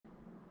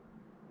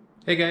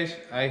Hey guys,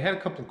 I had a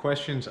couple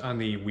questions on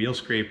the wheel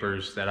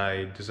scrapers that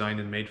I designed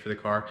and made for the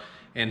car.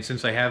 And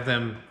since I have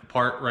them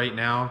apart right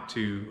now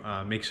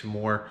to make some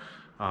more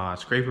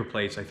scraper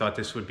plates, I thought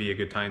this would be a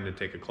good time to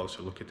take a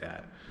closer look at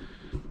that.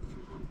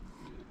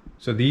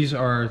 So these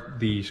are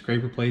the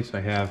scraper plates. I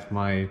have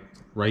my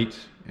right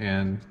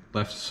and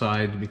left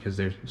side because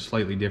they're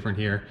slightly different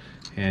here.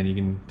 And you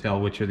can tell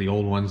which are the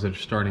old ones that are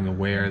starting to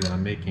wear that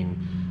I'm making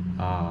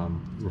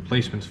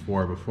replacements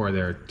for before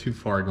they're too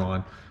far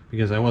gone,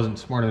 because I wasn't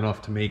smart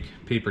enough to make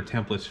paper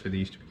templates for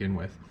these to begin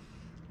with.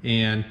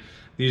 And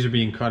these are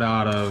being cut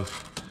out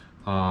of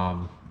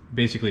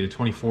basically a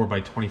 24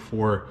 by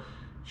 24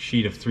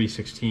 sheet of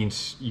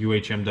 3/16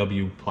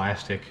 UHMW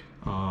plastic.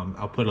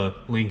 I'll put a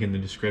link in the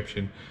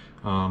description,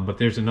 but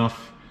there's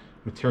enough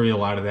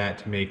material out of that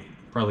to make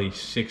probably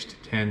 6 to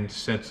 10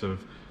 sets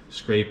of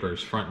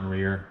scrapers, front and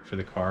rear, for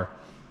the car.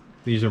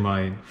 These are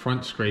my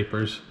front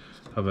scrapers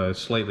of a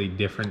slightly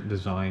different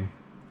design.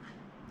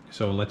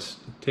 So let's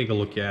take a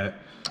look at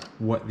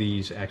what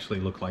these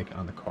actually look like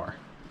on the car.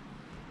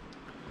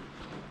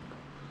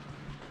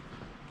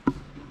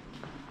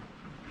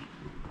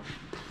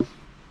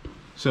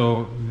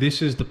 So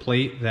this is the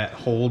plate that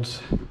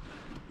holds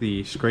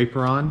the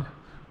scraper on,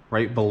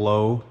 right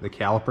below the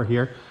caliper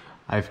here.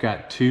 I've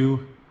got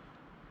two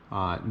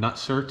nut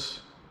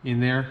certs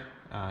in there,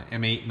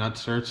 M8 nut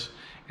certs,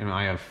 and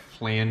I have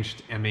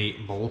flanged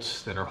M8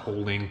 bolts that are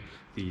holding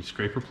the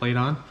scraper plate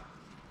on.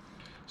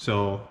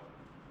 So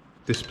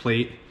this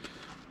plate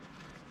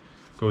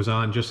goes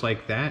on just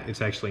like that.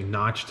 It's actually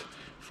notched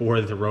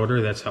for the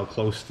rotor. That's how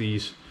close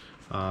these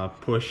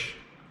push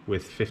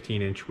with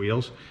 15-inch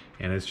wheels,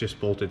 and it's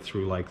just bolted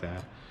through like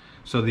that.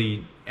 So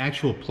the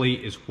actual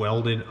plate is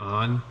welded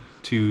on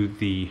to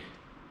the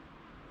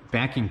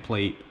backing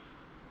plate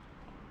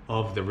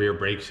of the rear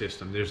brake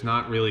system. There's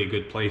not really a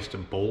good place to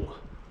bolt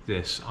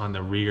this on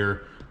the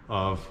rear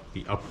of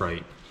the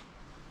upright.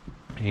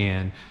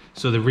 And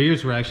so the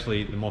rears were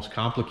actually the most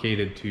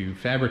complicated to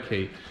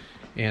fabricate,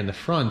 and the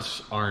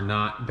fronts are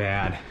not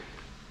bad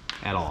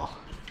at all.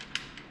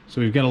 So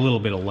we've got a little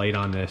bit of light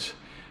on this.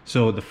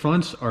 So the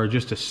fronts are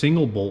just a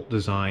single bolt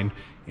design,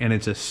 and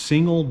it's a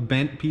single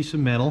bent piece of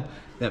metal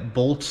that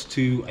bolts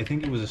to, I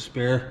think it was a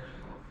spare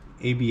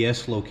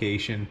ABS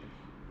location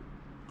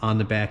on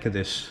the back of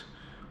this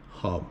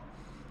hub.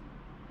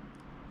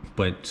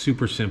 But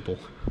super simple.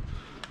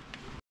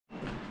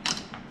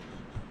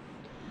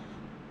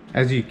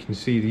 As you can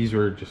see, these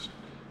were just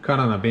cut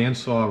on a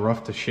bandsaw,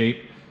 rough to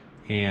shape,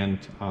 and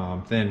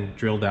then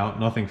drilled out.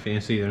 Nothing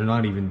fancy. They're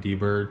not even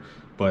deburred,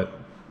 but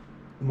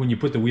when you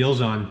put the wheels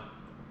on,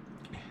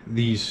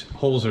 these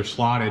holes are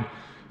slotted,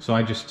 so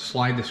I just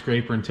slide the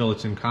scraper until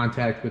it's in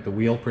contact with the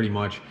wheel pretty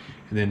much,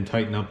 and then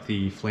tighten up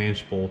the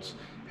flange bolts,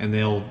 and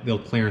they'll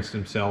clearance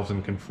themselves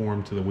and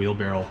conform to the wheel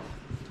barrel.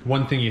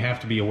 One thing you have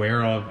to be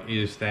aware of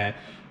is that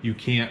you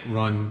can't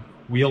run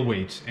wheel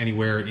weights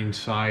anywhere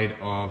inside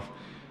of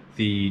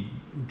the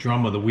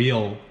drum of the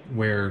wheel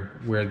where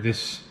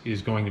this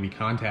is going to be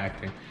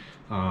contacting.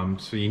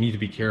 So you need to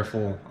be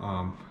careful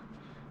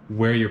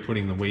where you're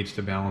putting the weights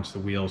to balance the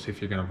wheels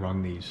if you're going to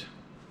run these,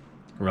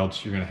 or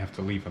else you're going to have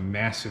to leave a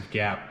massive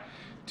gap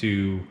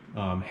to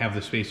have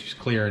the spacers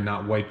clear and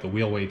not wipe the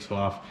wheel weights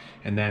off,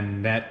 and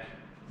then that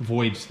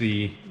voids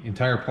the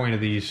entire point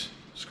of these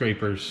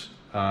scrapers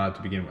to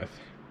begin with.